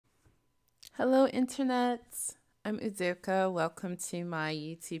Hello, Internet. I'm Udoka. Welcome to my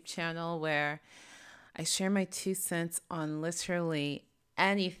YouTube channel where I share my 2 cents on literally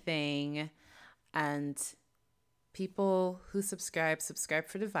anything. And people who subscribe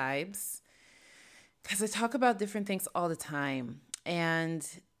for the vibes. Because I talk about different things all the time. And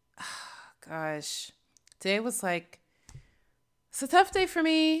gosh, today was it's a tough day for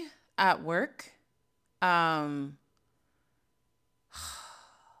me at work. Um,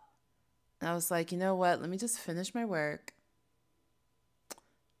 I was like, you know what? Let me just finish my work.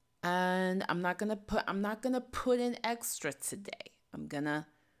 And I'm not gonna put in extra today. I'm gonna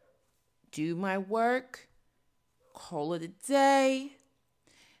do my work, call it a day.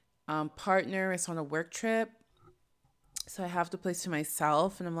 Partner is on a work trip, so I have the place to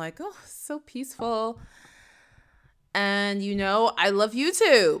myself, and I'm like, oh, so peaceful. And I love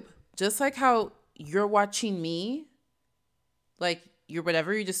YouTube. Just like how you're watching me, like you're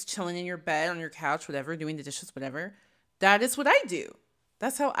just chilling in your bed, on your couch, whatever, doing the dishes, whatever. That is what I do.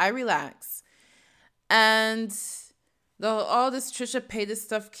 That's how I relax. And all this Trisha Paytas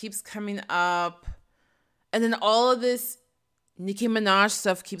stuff keeps coming up. And then all of this Nicki Minaj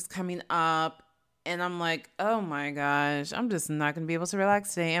stuff keeps coming up. And I'm like, oh my gosh, I'm just not going to be able to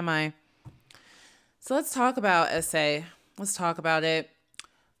relax today, am I? So let's talk about essay. Let's talk about it.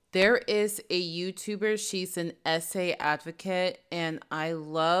 There is a YouTuber. She's an essay advocate. And I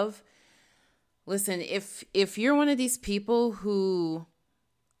love, listen, if you're one of these people who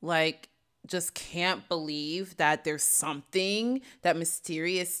just can't believe that there's something that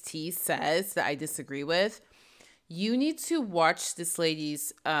Mysterious T says that I disagree with, you need to watch this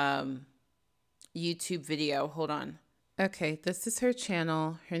lady's YouTube video. Hold on. Okay, this is her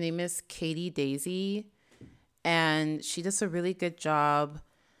channel. Her name is Katie Daisy, and she does a really good job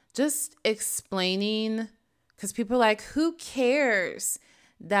just explaining, because people are like, who cares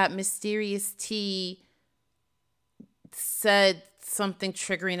that Mysterious T said something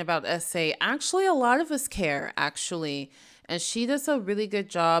triggering about essay? Actually, a lot of us care, actually. And she does a really good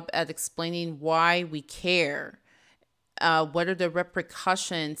job at explaining why we care. What are the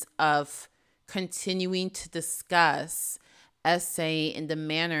repercussions of continuing to discuss essay in the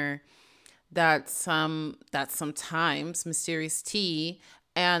manner that sometimes Mysterious T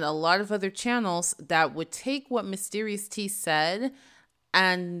and a lot of other channels that would take what Mysterious T said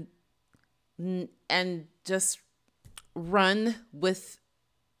and just run with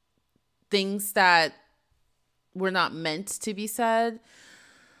things that were not meant to be said.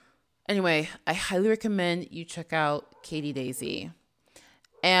 Anyway, I highly recommend you check out Katie Daisy.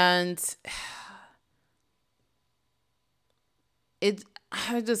 And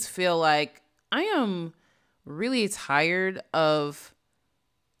I just feel like I am really tired of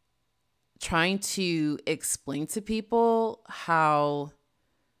trying to explain to people how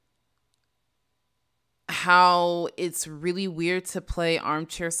it's really weird to play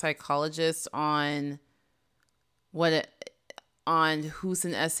armchair psychologist on who's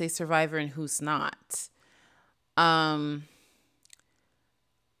an essay survivor and who's not.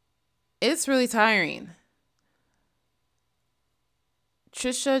 It's really tiring.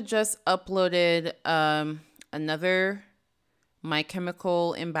 Trisha just uploaded another My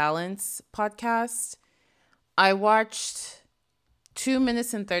Chemical Imbalance podcast. I watched 2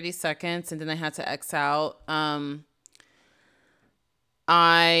 minutes and 30 seconds and then I had to X out.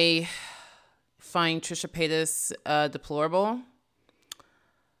 I find Trisha Paytas deplorable.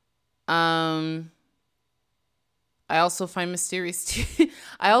 I also find Mysterious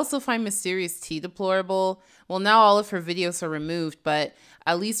T deplorable. Well, now all of her videos are removed, but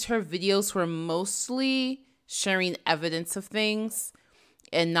at least her videos were mostly sharing evidence of things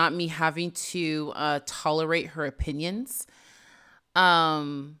and not me having to tolerate her opinions.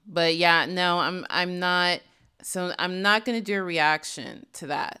 But yeah, no, I'm not going to do a reaction to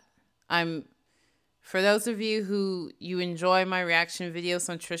that. For those of you who enjoy my reaction videos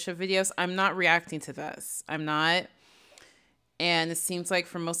on Trisha videos, I'm not reacting to this. I'm not. And it seems like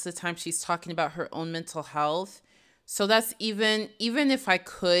for most of the time she's talking about her own mental health. So that's even if I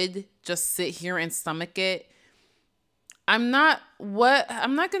could just sit here and stomach it, I'm not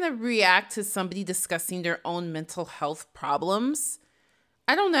going to react to somebody discussing their own mental health problems.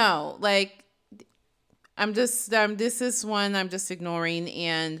 I don't know. This is one I'm just ignoring,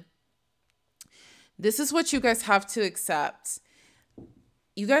 and this is what you guys have to accept.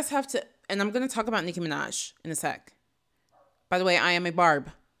 You guys have to, and I'm going to talk about Nicki Minaj in a sec. By the way, I am a barb,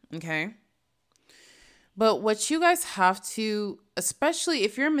 okay? But what you guys have to, especially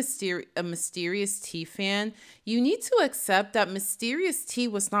if you're a Mysterious T fan, you need to accept that Mysterious T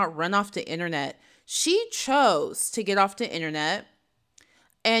was not run off the internet. She chose to get off the internet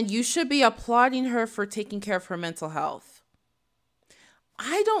And you should be applauding her for taking care of her mental health.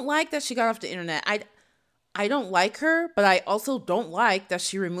 I don't like that she got off the internet. I don't like her, but I also don't like that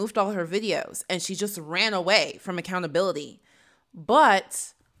she removed all her videos and she just ran away from accountability.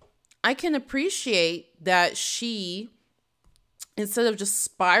 But I can appreciate that she, instead of just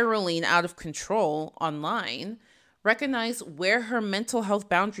spiraling out of control online, recognized where her mental health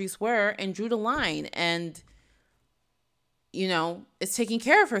boundaries were and drew the line and, is taking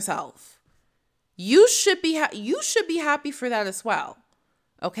care of herself. You should be happy for that as well.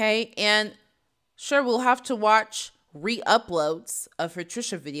 Okay? And sure, we'll have to watch re-uploads of her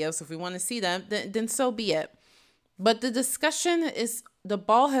Trisha videos if we want to see them, then so be it. But the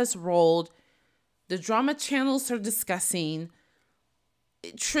ball has rolled. The drama channels are discussing.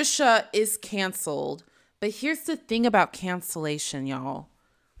 Trisha is canceled. But here's the thing about cancellation, y'all.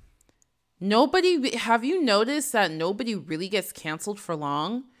 Have you noticed that nobody really gets canceled for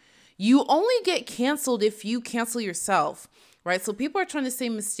long? You only get canceled if you cancel yourself, right? So people are trying to say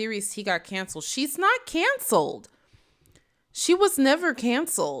Mysterious T got canceled. She's not canceled. She was never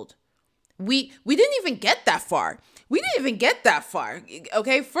canceled. We didn't even get that far.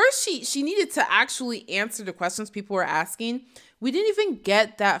 Okay, first she needed to actually answer the questions people were asking. We didn't even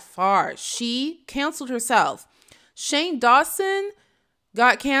get that far. She canceled herself. Shane Dawson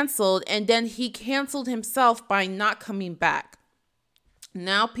got canceled, and then he canceled himself by not coming back.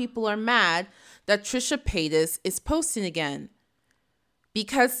 Now people are mad that Trisha Paytas is posting again.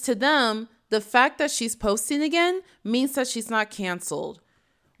 Because to them, the fact that she's posting again means that she's not canceled.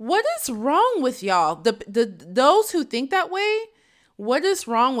 What is wrong with y'all? Those who think that way, what is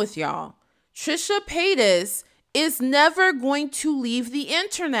wrong with y'all? Trisha Paytas is never going to leave the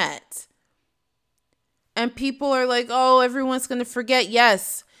internet. And people are like, oh, everyone's going to forget.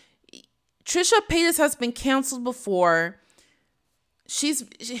 Yes. Trisha Paytas has been canceled before. Wasn't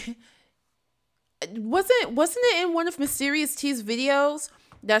it in one of Mysterious T's videos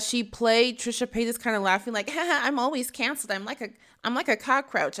that she played Trisha Paytas kind of laughing like, haha, I'm always canceled. I'm like a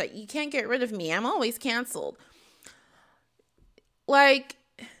cockroach. You can't get rid of me. I'm always canceled. Like,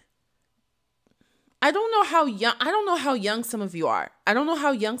 I don't know how young some of you are.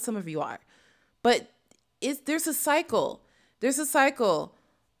 But there's a cycle.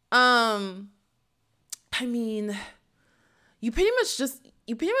 I mean, you pretty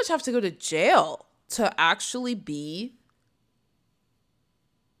much have to go to jail to actually be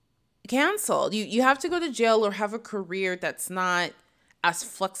canceled. You have to go to jail or have a career that's not as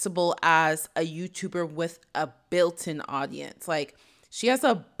flexible as a YouTuber with a built-in audience. Like, she has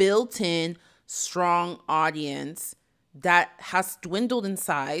a built-in strong audience that has dwindled in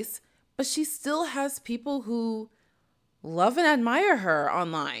size, but she still has people who love and admire her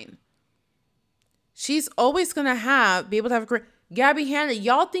online. She's always going to be able to have a career. Gabby Hanna,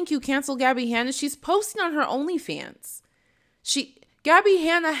 y'all think you cancel Gabby Hanna? She's posting on her OnlyFans. Gabby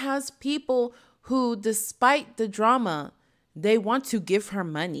Hanna has people who, despite the drama, they want to give her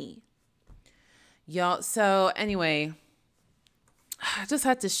money. Y'all, so anyway, I just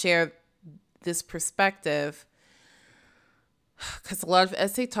had to share this perspective because a lot of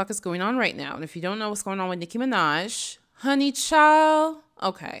essay talk is going on right now. And if you don't know what's going on with Nicki Minaj, honey child,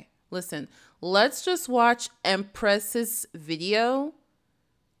 okay, listen, let's just watch Empress's video.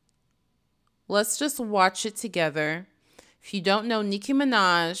 Let's just watch it together. If you don't know, Nicki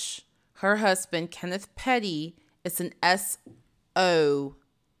Minaj, her husband, Kenneth Petty, is an SO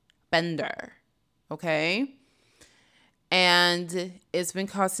bender, okay? And it's been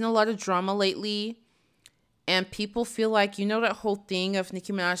causing a lot of drama lately. And people feel like, that whole thing of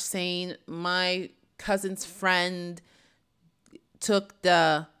Nicki Minaj saying, my cousin's friend took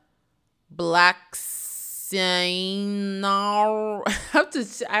the black I have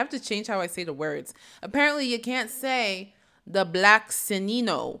to change how I say the words. Apparently you can't say the black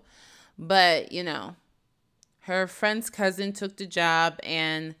Senino, but her friend's cousin took the job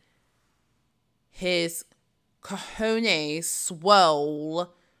and his cojones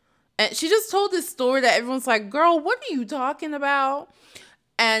swole. And she just told this story that everyone's like, girl, what are you talking about?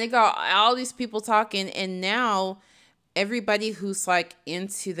 And it got all these people talking. And now everybody who's like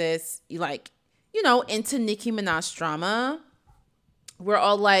into this, into Nicki Minaj drama, we're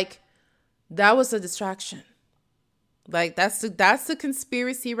all like, that was a distraction. Like, that's the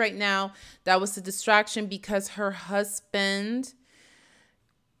conspiracy right now. That was the distraction because her husband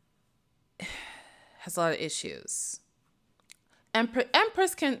has a lot of issues.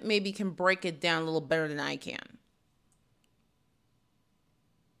 Empress can break it down a little better than I can.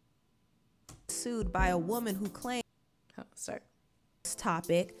 Sued by a woman who claimed next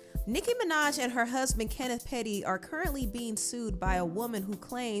topic. Nicki Minaj and her husband Kenneth Petty are currently being sued by a woman who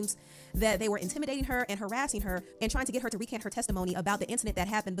claims that they were intimidating her and harassing her and trying to get her to recant her testimony about the incident that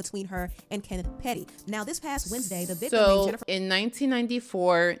happened between her and Kenneth Petty. Now, this past Wednesday, the victim named Jennifer... In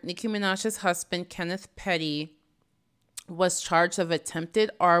 1994, Nicki Minaj's husband Kenneth Petty was charged of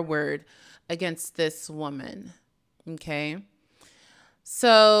attempted R-word against this woman. Okay?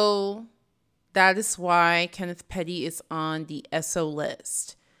 So that is why Kenneth Petty is on the SO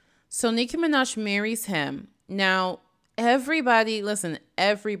list. So Nicki Minaj marries him. Now, everybody was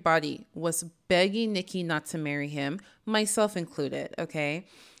begging Nicki not to marry him, myself included, okay?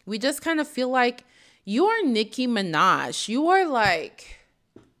 We just kind of feel like you are Nicki Minaj. You are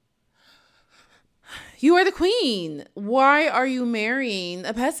the queen. Why are you marrying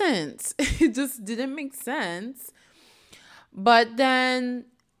a peasant? It just didn't make sense. But then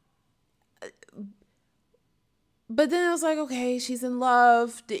I was like, okay, she's in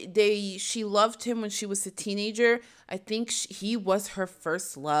love. She loved him when she was a teenager. I think he was her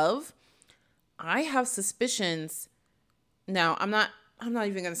first love. I have suspicions. Now, I'm not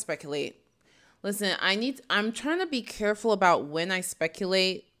even going to speculate. Listen, I'm trying to be careful about when I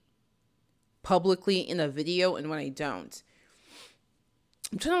speculate publicly in a video and when I don't.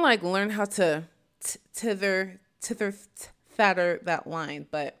 I'm trying to learn how to tether that line,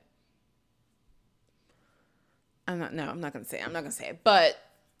 but I'm not going to say it. But,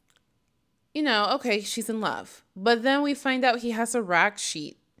 okay, she's in love. But then we find out he has a rap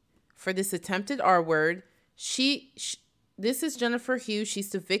sheet for this attempted R word. This is Jennifer Hughes. She's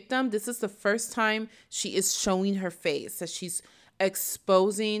the victim. This is the first time she is showing her face, that she's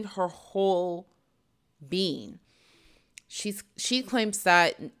exposing her whole being. She claims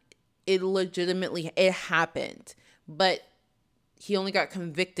that it happened, but he only got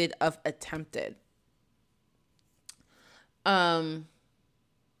convicted of attempted.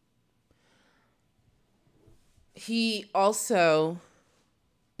 He also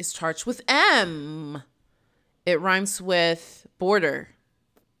is charged with M. It rhymes with border.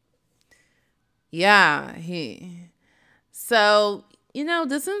 Yeah,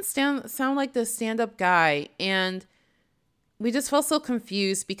 doesn't sound like the stand-up guy. And we just felt so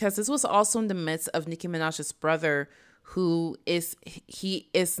confused because this was also in the midst of Nicki Minaj's brother, who is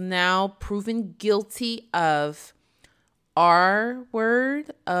now proven guilty of R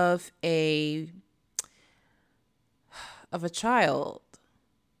word of a child.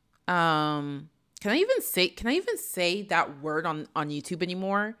 Can I even say that word on YouTube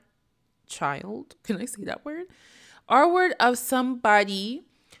anymore? Child? Can I say that word? R word of somebody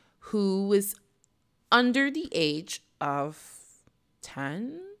who was under the age of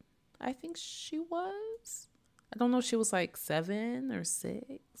 10, I think she was. I don't know if she was 7 or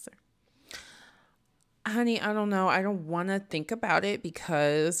 6. Honey, I don't know. I don't want to think about it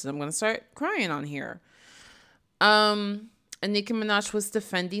because I'm going to start crying on here. And Nicki Minaj was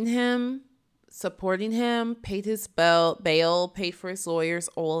defending him, supporting him, paid his bail, paid for his lawyers,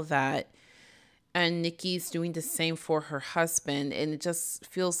 all of that. And Nicki's doing the same for her husband. And it just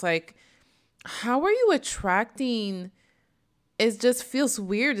feels like, how are you attracting? It just feels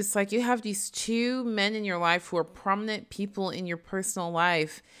weird. It's like you have these two men in your life who are prominent people in your personal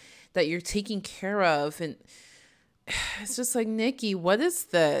life that you're taking care of. And it's just like, Nicki, what is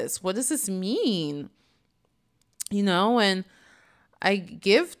this? What does this mean? And I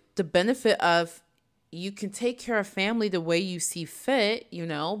give the benefit of you can take care of family the way you see fit,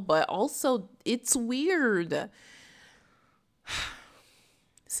 but also it's weird.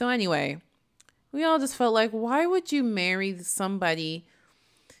 So anyway, we all just felt like, why would you marry somebody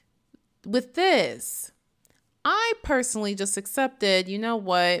with this? I personally just accepted, you know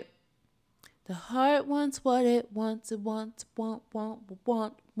what? The heart wants what it wants. It wants, wants.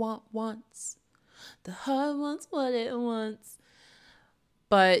 The heart wants what it wants.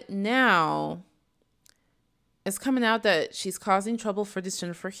 But now it's coming out that she's causing trouble for this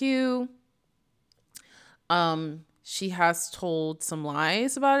Jennifer Hughes. She has told some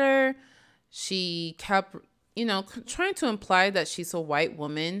lies about her. She kept, trying to imply that she's a white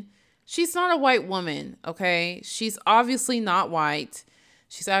woman. She's not a white woman, okay? She's obviously not white.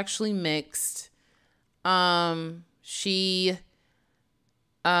 She's actually mixed. She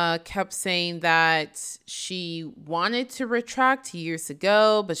kept saying that she wanted to retract years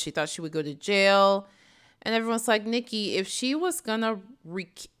ago, but she thought she would go to jail. And everyone's like, Nicki, if she was going to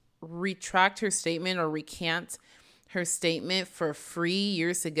retract her statement or recant her statement for free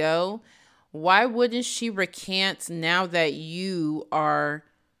years ago, why wouldn't she recant now that you are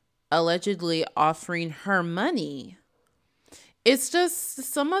allegedly offering her money? It's just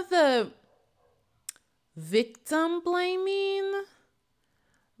some of the victim blaming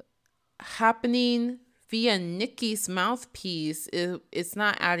happening via Nicki's mouthpiece, it's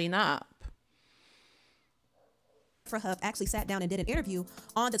not adding up. Huff actually sat down and did an interview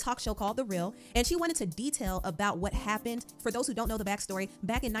on the talk show called The Real, and she went into detail about what happened. For those who don't know the backstory,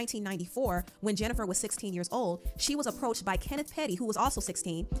 back in 1994, when Jennifer was 16 years old, she was approached by Kenneth Petty, who was also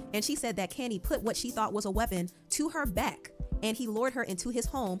 16, and she said that Kenny put what she thought was a weapon to her back, and he lured her into his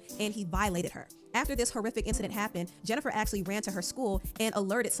home, and he violated her. After this horrific incident happened, Jennifer actually ran to her school and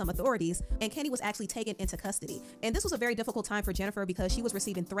alerted some authorities, and Kenny was actually taken into custody. And this was a very difficult time for Jennifer because she was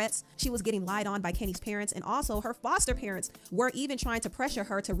receiving threats, she was getting lied on by Kenny's parents, and also her foster parents were even trying to pressure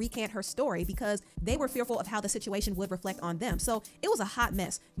her to recant her story because they were fearful of how the situation would reflect on them. So it was a hot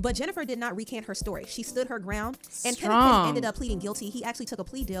mess, but Jennifer did not recant her story. She stood her ground, and Kenneth ended up pleading guilty. He actually took a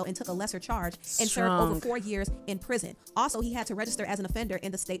plea deal and took a lesser charge and served over 4 years in prison. Also, he had to register as an offender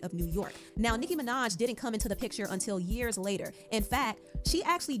in the state of New York. Now, Nicki Minaj didn't come into the picture until years later. In fact, she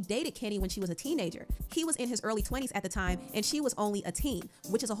actually dated Kenny when she was a teenager. He was in his early 20s at the time, and she was only a teen,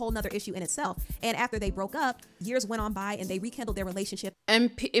 which is a whole nother issue in itself. And after they broke up, years went on by and they rekindled their relationship.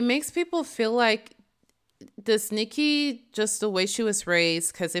 And it makes people feel like, does Nicki, just the way she was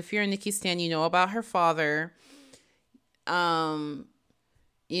raised, because if you're a Nicki stan, you know about her father,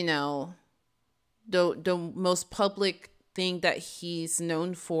 you know, the most public thing that he's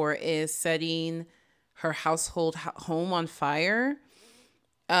known for is setting her home on fire,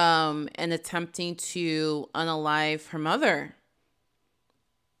 and attempting to unalive her mother.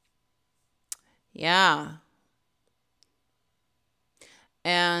 Yeah.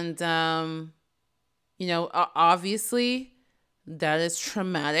 And, you know, obviously that is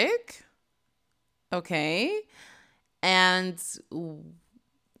traumatic. Okay. And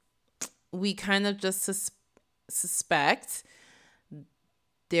we kind of just suspect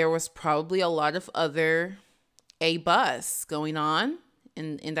there was probably a lot of other A-bus going on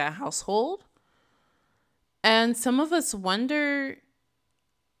in that household. And some of us wonder,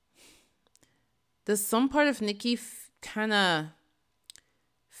 does some part of Nicki kind of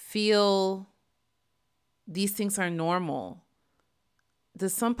feel these things are normal?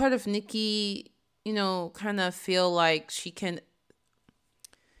 Does some part of Nicki, you know, kind of feel like she can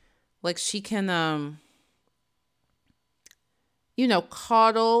you know,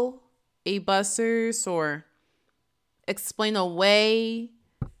 coddle A-bussers or explain away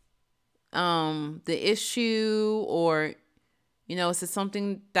the issue? Or, you know, is it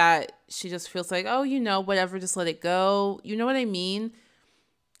something that she just feels like, oh, you know, whatever, just let it go? You know what I mean?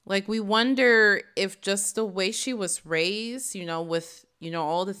 Like, we wonder if just the way she was raised, you know, with, you know,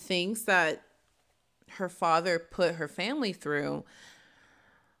 all the things that her father put her family through,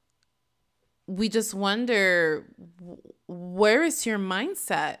 we just wonder, where is your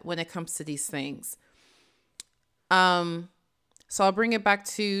mindset when it comes to these things? So I'll bring it back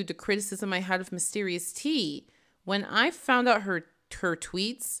to the criticism I had of Mysterious T. When I found out her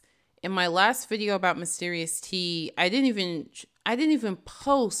tweets in my last video about Mysterious T, I didn't even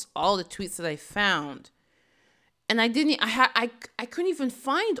post all the tweets that I found. And I couldn't even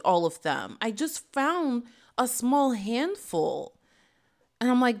find all of them. I just found a small handful. And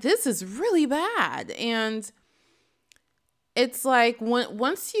I'm like, this is really bad. And it's like,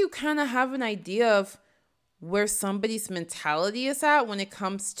 once you kind of have an idea of where somebody's mentality is at when it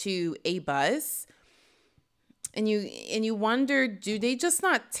comes to A-bus, and you wonder, do they just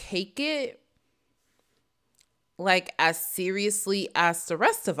not take it like as seriously as the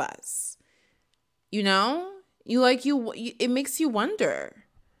rest of us? You know, it makes you wonder.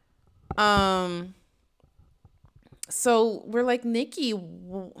 So we're like, Nicki,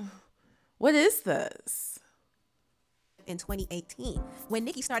 what is this? In 2018, when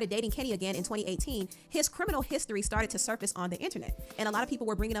Nicki started dating Kenny again in 2018, his criminal history started to surface on the internet, and a lot of people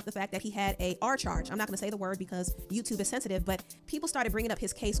were bringing up the fact that he had a R charge. I'm not going to say the word because YouTube is sensitive, but people started bringing up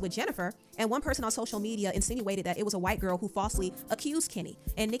his case with Jennifer, and one person on social media insinuated that it was a white girl who falsely accused Kenny,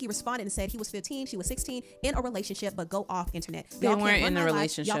 and Nicki responded and said he was 15, she was 16, in a relationship, but go off internet. They weren't in a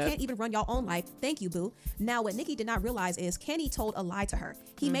relationship. Y'all can't even run y'all own life. Thank you, boo. Now, what Nicki did not realize is Kenny told a lie to her.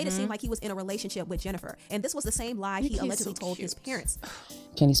 He made it seem like he was in a relationship with Jennifer, and this was the same lie he allegedly told his parents.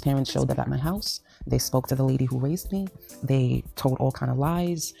 Kenny's parents showed up at my house. They spoke to the lady who raised me. They told all kind of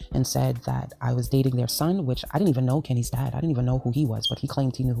lies and said that I was dating their son, which I didn't even know Kenny's dad. I didn't even know who he was, but he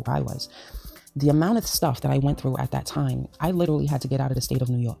claimed he knew who I was. The amount of stuff that I went through at that time, I literally had to get out of the state of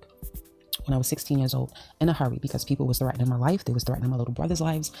New York. when I was 16 years old in a hurry because people was threatening my life. They was threatening my little brother's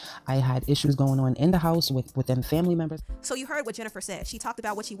lives. I had issues going on in the house within family members. So you heard what Jennifer said. She talked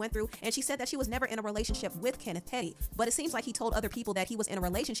about what she went through, and she said that she was never in a relationship with Kenneth Petty. But it seems like he told other people that he was in a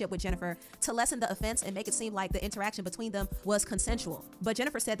relationship with Jennifer to lessen the offense and make it seem like the interaction between them was consensual. But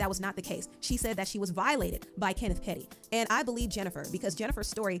Jennifer said that was not the case. She said that she was violated by Kenneth Petty. And I believe Jennifer because Jennifer's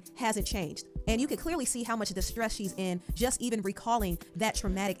story hasn't changed. And you can clearly see how much distress she's in just even recalling that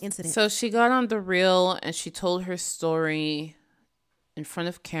traumatic incident. So she got on the reel and she told her story in front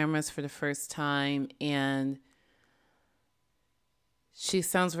of cameras for the first time, and she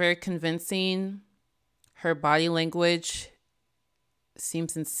sounds very convincing. Her body language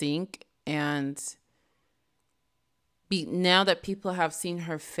seems in sync, and now that people have seen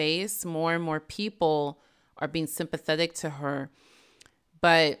her face, more and more people are being sympathetic to her.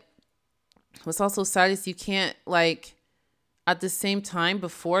 But what's also sad is you can't, like, at the same time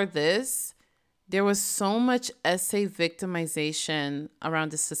before this, there was so much essay victimization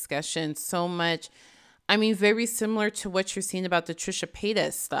around this discussion. So much, I mean, very similar to what you're seeing about the Trisha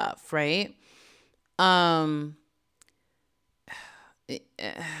Paytas stuff, right? I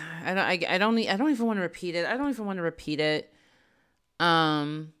don't even want to repeat it.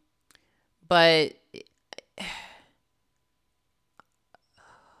 But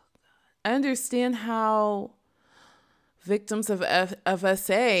I understand how victims of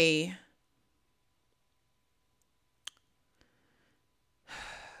SA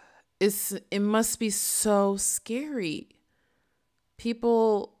it must be so scary.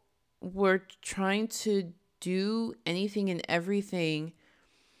 People were trying to do anything and everything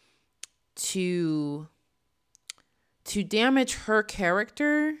to damage her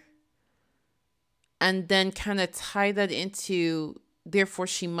character and then kind of tie that into, therefore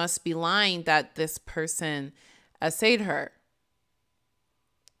she must be lying that this person essayed her.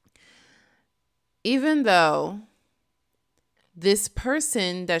 Even though this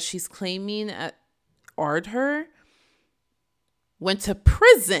person that she's claiming AR'd her went to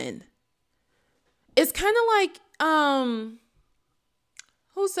prison. It's kind of like,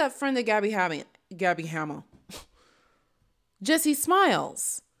 who's that friend of Gabby Hamel? Jesse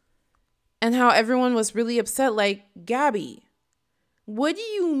Smiles. And how everyone was really upset, like, Gabby, what do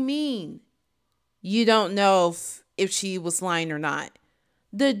you mean you don't know if she was lying or not?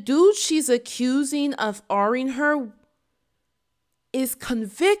 The dude she's accusing of AR'ing her is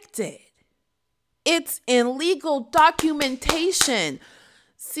convicted. It's in legal documentation.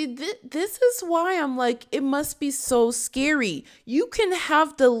 See, this is why I'm like, it must be so scary. You can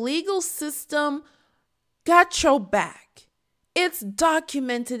have the legal system got your back. It's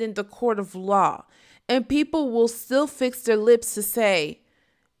documented in the court of law. And people will still fix their lips to say,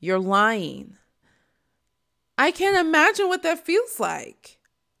 you're lying. I can't imagine what that feels like.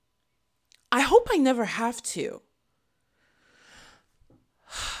 I hope I never have to.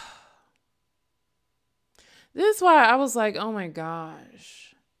 This is why I was like, oh my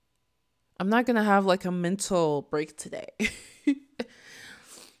gosh, I'm not going to have like a mental break today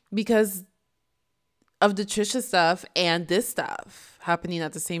because of the Trisha stuff and this stuff happening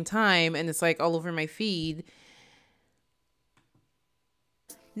at the same time. And it's like all over my feed.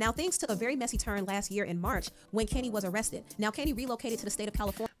 Now, things took a very messy turn last year in March when Kenny was arrested. Now, Kenny relocated to the state of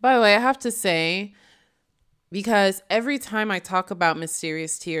California. By the way, I have to say, because every time I talk about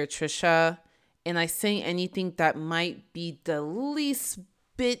Mysterious T or Trisha, and I say anything that might be the least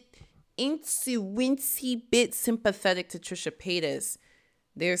bit incy-wincy bit sympathetic to Trisha Paytas,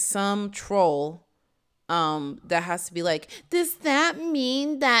 there's some troll that has to be like, does that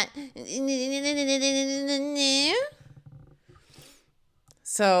mean that?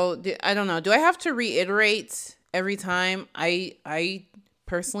 So I don't know. Do I have to reiterate every time? I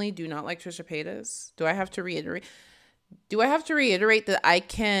personally do not like Trisha Paytas. Do I have to reiterate? Do I have to reiterate that I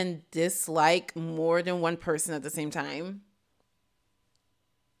can dislike more than one person at the same time?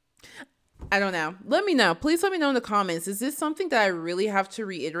 I don't know. Let me know. Please let me know in the comments. Is this something that I really have to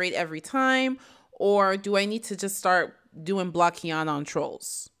reiterate every time? Or do I need to just start doing Blockiana on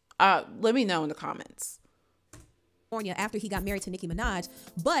trolls? Let me know in the comments. After he got married to Nicki Minaj,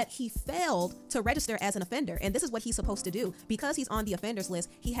 but he failed to register as an offender. And this is what he's supposed to do. Because he's on the offenders list,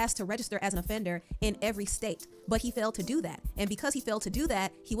 he has to register as an offender in every state. But he failed to do that. And because he failed to do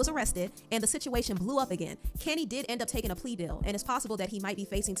that, he was arrested and the situation blew up again. Kenny did end up taking a plea deal, and it's possible that he might be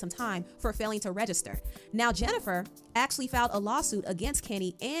facing some time for failing to register. Now, Jennifer actually filed a lawsuit against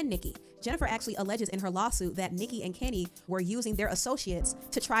Kenny and Nicki. Jennifer actually alleges in her lawsuit that Nicki and Kenny were using their associates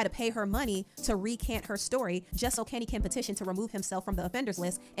to try to pay her money to recant her story just so Kenny can petition to remove himself from the offenders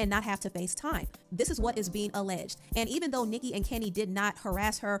list and not have to face time. This is what is being alleged. And even though Nicki and Kenny did not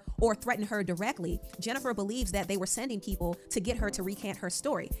harass her or threaten her directly, Jennifer believes that they were sending people to get her to recant her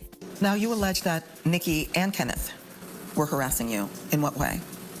story. Now, you allege that Nicki and Kenneth were harassing you. In what way?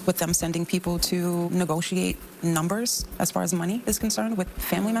 With them sending people to negotiate numbers as far as money is concerned with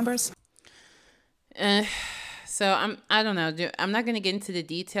family members. So I don't know. I'm not going to get into the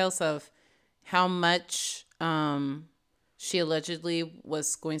details of how much she allegedly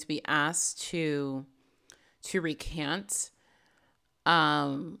was going to be asked to recant.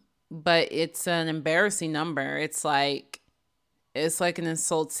 But it's an embarrassing number. It's like an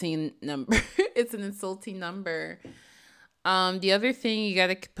insulting number. It's an insulting number. The other thing you got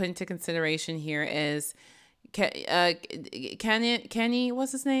to put into consideration here is Kenny,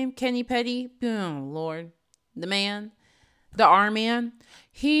 what's his name? Kenny Petty. Oh, Lord. The man. The R-man.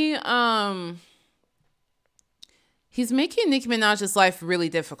 He's making Nicki Minaj's life really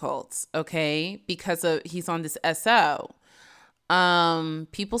difficult, okay? Because he's on this SO.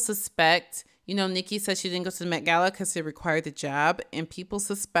 People suspect, Nicki said she didn't go to the Met Gala because it required the job. And people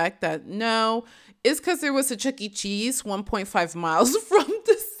suspect that, no, it's because there was a Chuck E. Cheese 1.5 miles from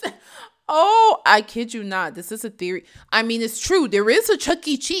the set. Oh, I kid you not. This is a theory. I mean, it's true. There is a Chuck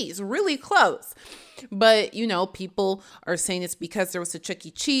E. Cheese really close. But, people are saying it's because there was a Chuck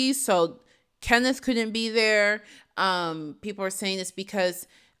E. Cheese. So Kenneth couldn't be there. People are saying it's because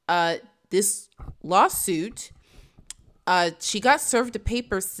this lawsuit, she got served the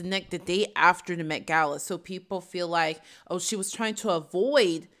papers the day after the Met Gala. So people feel like, oh, she was trying to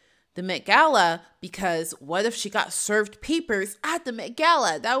avoid the Met Gala because what if she got served papers at the Met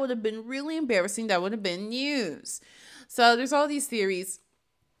Gala? That would have been really embarrassing. That would have been news. So there's all these theories,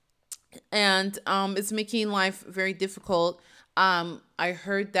 and it's making life very difficult. I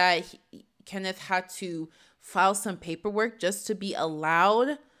heard that Kenneth had to file some paperwork just to be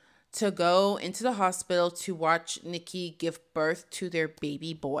allowed to go into the hospital to watch Nicki give birth to their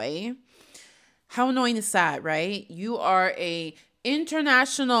baby boy. How annoying is that, right? You are a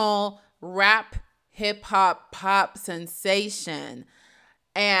international rap, hip hop, pop sensation,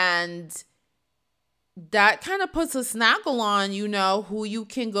 and that kind of puts a snaggle on, who you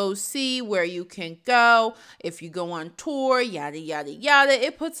can go see, where you can go, if you go on tour, yada, yada, yada.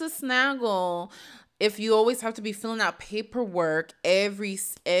 It puts a snaggle. If you always have to be filling out paperwork every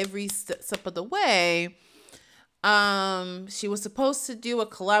step of the way. She was supposed to do a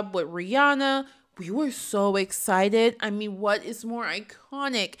collab with Rihanna. We were so excited. I mean, what is more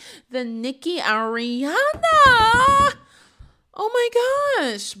iconic than Nicki and Rihanna? Oh my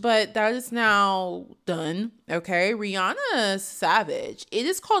gosh. But that is now done. Okay. Rihanna is savage. It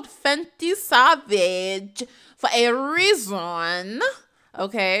is called Fenty Savage for a reason.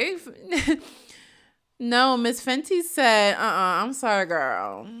 Okay. No, Miss Fenty said, I'm sorry,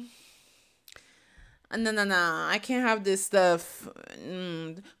 girl. No, I can't have this stuff.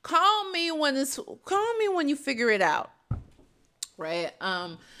 Call me when you figure it out. Right?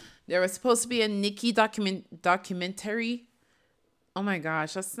 There was supposed to be a Nicki documentary. Oh my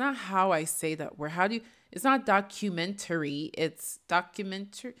gosh, that's not how I say that word. It's not documentary, it's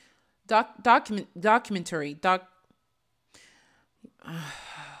documentary.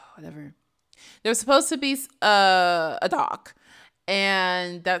 Whatever. There's supposed to be a doc,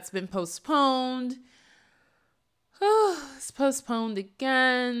 and that's been postponed. It's postponed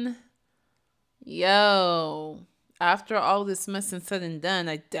again. Yo, after all this mess and said and done,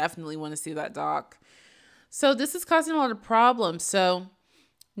 I definitely want to see that doc. So this is causing a lot of problems. So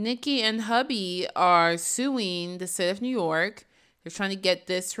Nicki and hubby are suing the state of New York. They're trying to get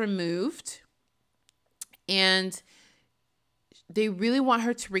this removed. And they really want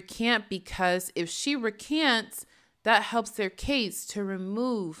her to recant because if she recants, that helps their case to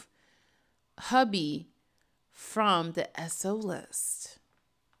remove hubby from the SO list.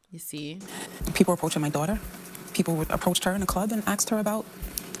 You see? People approaching my daughter. People approached her in a club and asked her about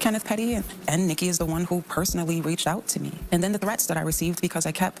Kenneth Petty. And Nicki is the one who personally reached out to me. And then the threats that I received because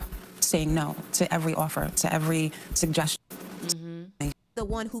I kept saying no to every offer, to every suggestion. Mm-hmm. The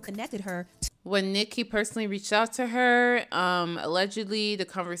one who connected her. When Nicki personally reached out to her, allegedly the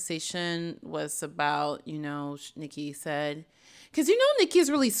conversation was about, Nicki said, because Nicki is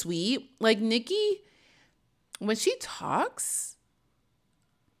really sweet. Like Nicki, when she talks,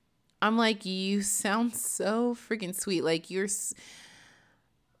 I'm like, you sound so freaking sweet. Like you're,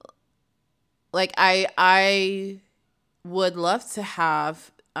 like I would love to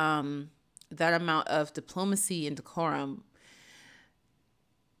have that amount of diplomacy and decorum.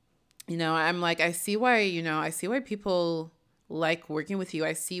 I'm like, I see why, I see why people like working with you.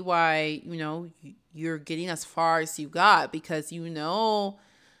 I see why, you're getting as far as you got, because you know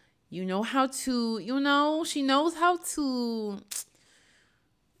how to, she knows how to,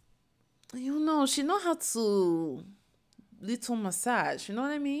 she know how to little massage, you know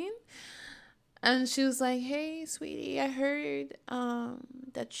what I mean? And she was like, hey, sweetie, I heard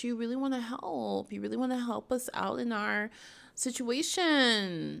that you really want to help. You really want to help us out in our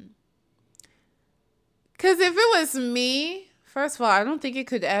situation. Because if it was me, first of all, I don't think it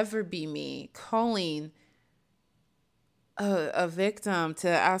could ever be me calling a victim to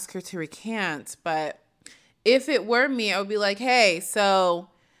ask her to recant. But if it were me, I would be like, hey, so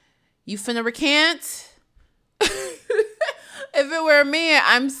you finna recant? If it were me,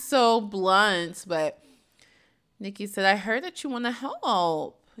 I'm so blunt. But Nicki said, I heard that you want to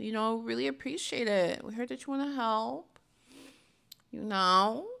help. Really appreciate it. We heard that you want to help.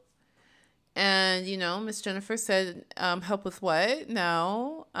 And, Miss Jennifer said, help with what?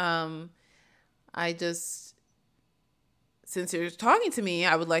 No. Since you're talking to me,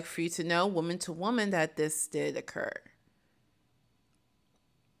 I would like for you to know, woman to woman, that this did occur.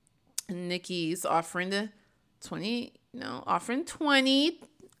 And Nicki's offering the 20K,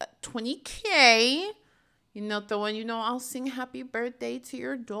 throwing, I'll sing happy birthday to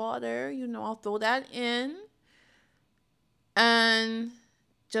your daughter, I'll throw that in. And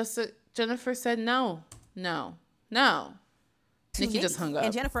Jennifer said, no. Nicki just hung up.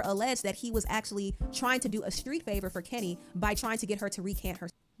 And Jennifer alleged that he was actually trying to do a street favor for Kenny by trying to get her to recant her.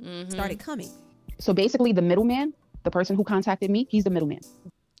 Started coming. So basically the middleman, the person who contacted me, he's the middleman.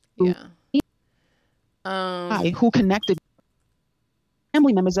 Yeah. Who connected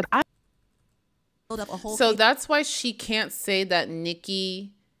family members that I Build up a whole So that's why she can't say that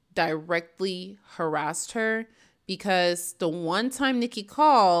Nicki directly harassed her, because the one time Nicki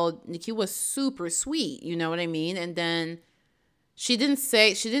called, Nicki was super sweet, you know what I mean? And then she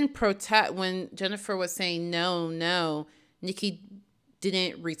didn't protest when Jennifer was saying no, Nicki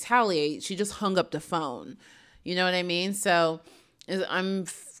didn't retaliate. She just hung up the phone. You know what I mean? So I'm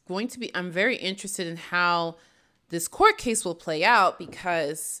very interested in how this court case will play out,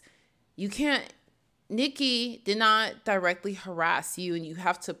 because Nicki did not directly harass you, and you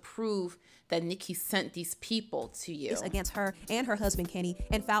have to prove that Nicki sent these people to you. Against her and her husband Kenny,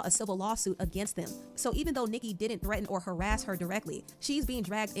 and filed a civil lawsuit against them. So even though Nicki didn't threaten or harass her directly, she's being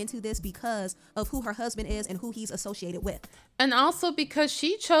dragged into this because of who her husband is and who he's associated with. And also because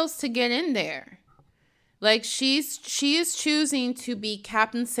she chose to get in there. Like she is choosing to be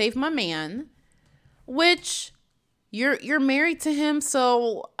Captain Save My Man, which you're married to him,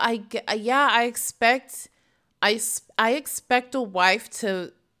 so I expect a wife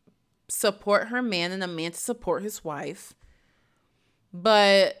to support her man and a man to support his wife.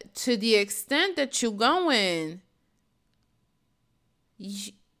 But to the extent that you're going,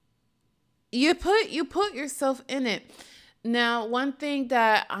 you put yourself in it. Now, one thing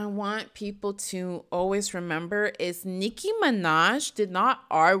that I want people to always remember is Nicki Minaj did not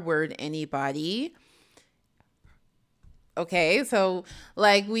R-word anybody. Okay, so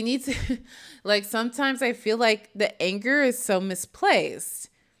like we need to, like sometimes I feel like the anger is so misplaced.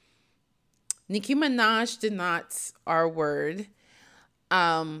 Nicki Minaj did not R-word,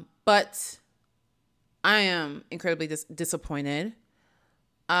 but I am incredibly disappointed.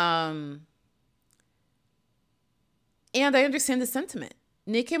 And I understand the sentiment.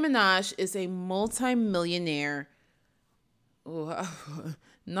 Nicki Minaj is a multi-millionaire,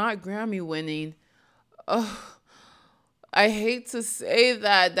 not Grammy winning. Oh, I hate to say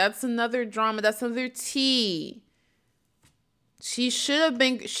that. That's another drama. That's another tea. She should have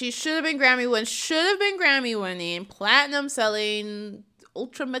been Grammy winning, platinum selling,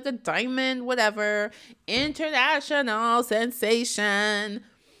 ultra mega diamond, whatever, international sensation.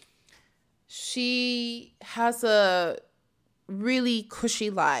 She has a really cushy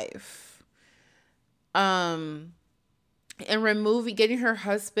life. And getting her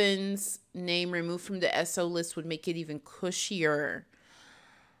husband's name removed from the SO list would make it even cushier.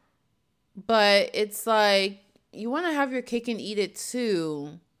 But it's like, you want to have your cake and eat it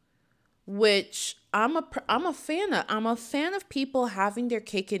too, which I'm a fan of. I'm a fan of people having their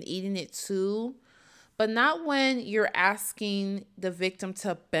cake and eating it too, but not when you're asking the victim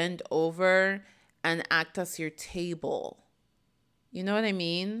to bend over and act as your table. You know what I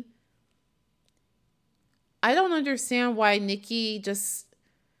mean? I don't understand why Nicki just,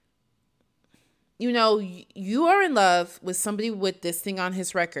 you are in love with somebody with this thing on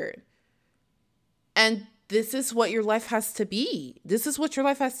his record. And this is what your life has to be. This is what your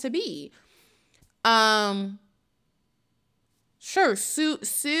life has to be. Sure, sue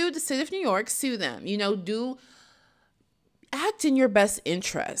the state of New York, sue them. Act in your best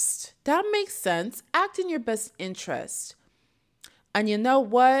interest. That makes sense. Act in your best interest. And you know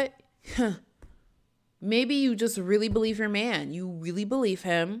what? Maybe you just really believe your man. You really believe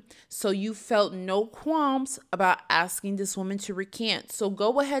him. So you felt no qualms about asking this woman to recant. So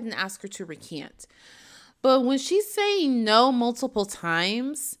go ahead and ask her to recant. But when she's saying no multiple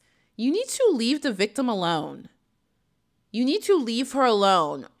times, you need to leave the victim alone. You need to leave her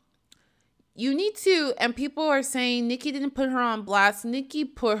alone. You need to, and people are saying Nicki didn't put her on blast. Nicki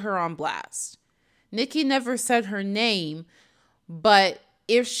put her on blast. Nicki never said her name, but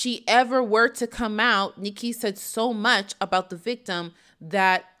if she ever were to come out, Nicki said so much about the victim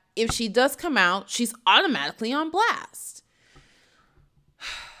that if she does come out, she's automatically on blast.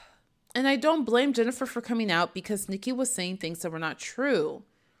 And I don't blame Jennifer for coming out because Nicki was saying things that were not true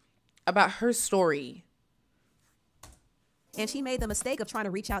about her story. And she made the mistake of trying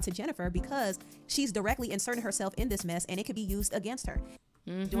to reach out to Jennifer because she's directly inserting herself in this mess and it could be used against her.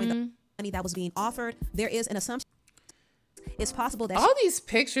 Doing the money that was being offered, there is an assumption. It's possible that all these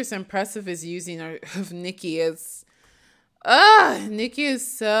pictures Impressive is using of Nicki is, Nicki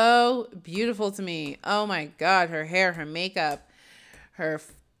is so beautiful to me. Oh my God, her hair, her makeup, her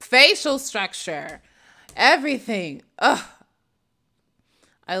facial structure, everything. I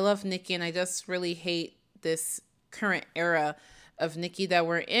love Nicki, and I just really hate this current era of Nicki that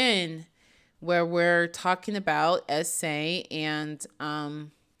we're in, where we're talking about essay and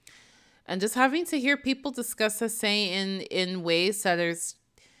just having to hear people discuss essay in ways that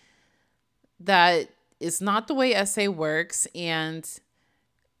is not the way essay works, and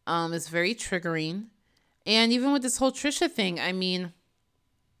is very triggering. And even with this whole Trisha thing, I mean,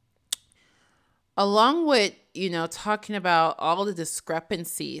 along with, talking about all the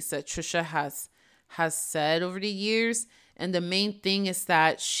discrepancies that Trisha has said over the years, and the main thing is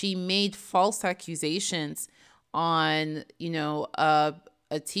that she made false accusations on,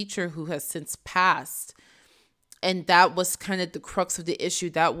 a teacher who has since passed. And that was kind of the crux of the issue.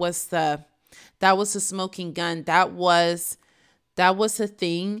 That was the smoking gun. That was the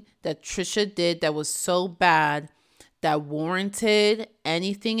thing that Trisha did that was so bad that warranted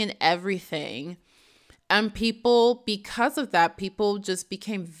anything and everything. And people, because of that, people just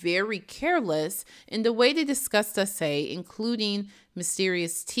became very careless in the way they discussed essay, including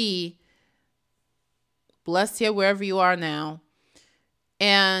Mysterious T. Bless you wherever you are now.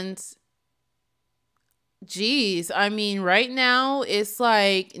 And geez, I mean, right now it's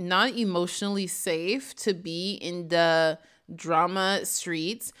like not emotionally safe to be in the drama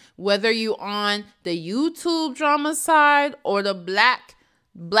streets, whether you on the YouTube drama side or the black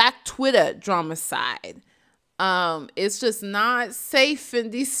Twitter drama side. It's just not safe in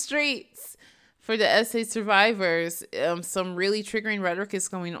these streets for the essay survivors. Some really triggering rhetoric is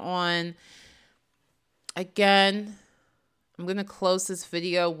going on. Again, I'm going to close this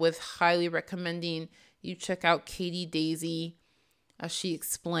video with highly recommending you check out Katie Daisy as she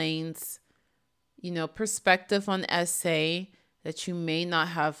explains, perspective on essay that you may not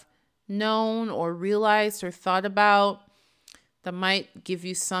have known or realized or thought about, that might give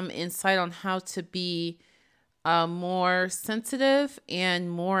you some insight on how to be more sensitive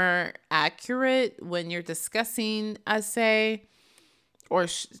and more accurate when you're discussing essay or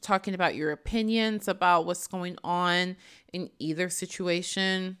talking about your opinions about what's going on in either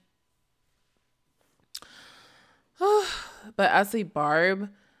situation. But as a Barb,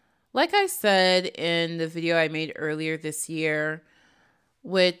 like I said in the video I made earlier this year,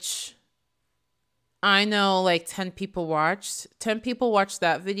 which I know like 10 people watched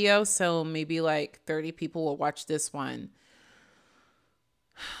that video, so maybe like 30 people will watch this one.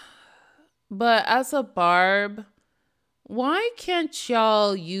 But as a Barb, why can't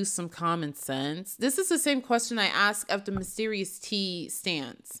y'all use some common sense? This is the same question I ask of the Mysterious T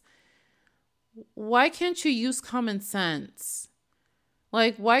stance. Why can't you use common sense?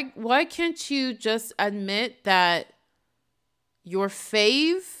 Like, why can't you just admit that your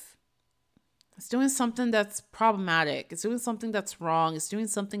fave is doing something that's problematic? It's doing something that's wrong. It's doing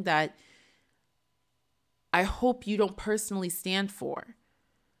something that I hope you don't personally stand for.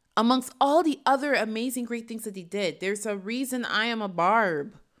 Amongst all the other amazing, great things that he did, there's a reason I am a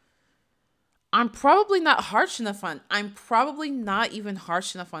Barb. I'm probably not harsh enough on. I'm probably not even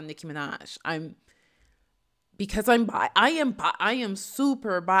harsh enough on Nicki Minaj. I am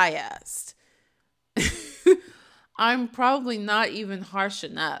super biased. I'm probably not even harsh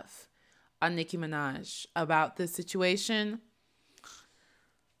enough on Nicki Minaj about this situation.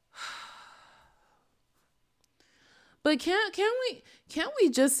 But can't we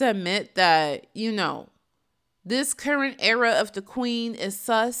just admit that, this current era of the queen is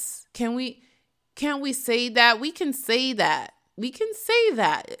sus? Can't we say that? We can say that. We can say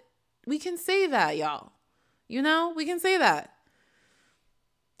that. We can say that, y'all. You know, we can say that.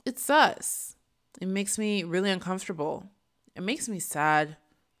 It's sus. It makes me really uncomfortable. It makes me sad.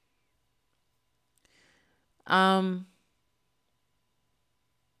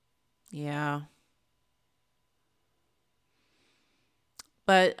 Yeah.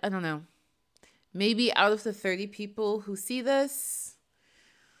 But I don't know. Maybe out of the 30 people who see this,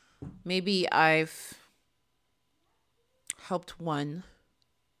 maybe I've helped one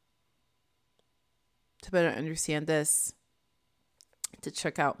to better understand this, to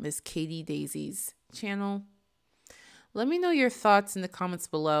check out Miss Katie Daisy's channel. Let me know your thoughts in the comments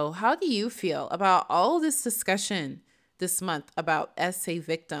below. How do you feel about all this discussion this month about SA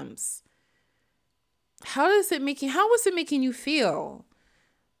victims? How was it making you feel?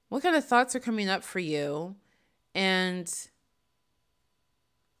 What kind of thoughts are coming up for you? And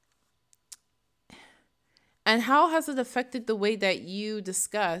how has it affected the way that you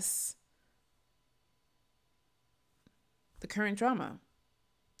discuss the current drama?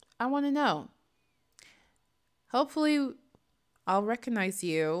 I want to know. Hopefully, I'll recognize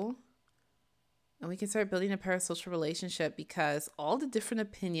you and we can start building a parasocial relationship, because all the different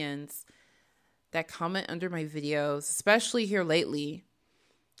opinions that comment under my videos, especially here lately,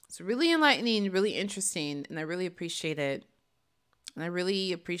 it's really enlightening, really interesting, and I really appreciate it. And I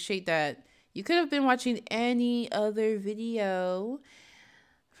really appreciate that you could have been watching any other video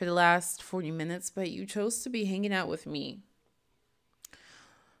for the last 40 minutes, but you chose to be hanging out with me.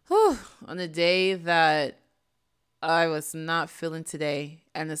 Whew, on a day that I was not feeling today.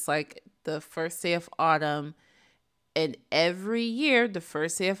 And it's like the first day of autumn. And every year, the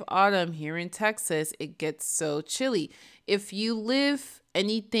first day of autumn here in Texas, it gets so chilly. If you live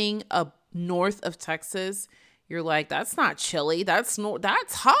anything up north of Texas, you're like, that's not chilly. That's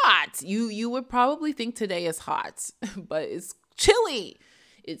hot. You would probably think today is hot, but it's chilly.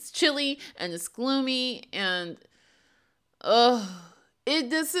 It's chilly and it's gloomy, and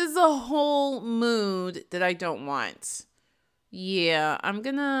this is a whole mood that I don't want. Yeah, I'm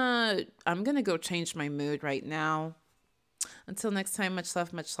gonna go change my mood right now. Until next time, much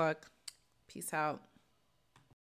love, much luck. Peace out.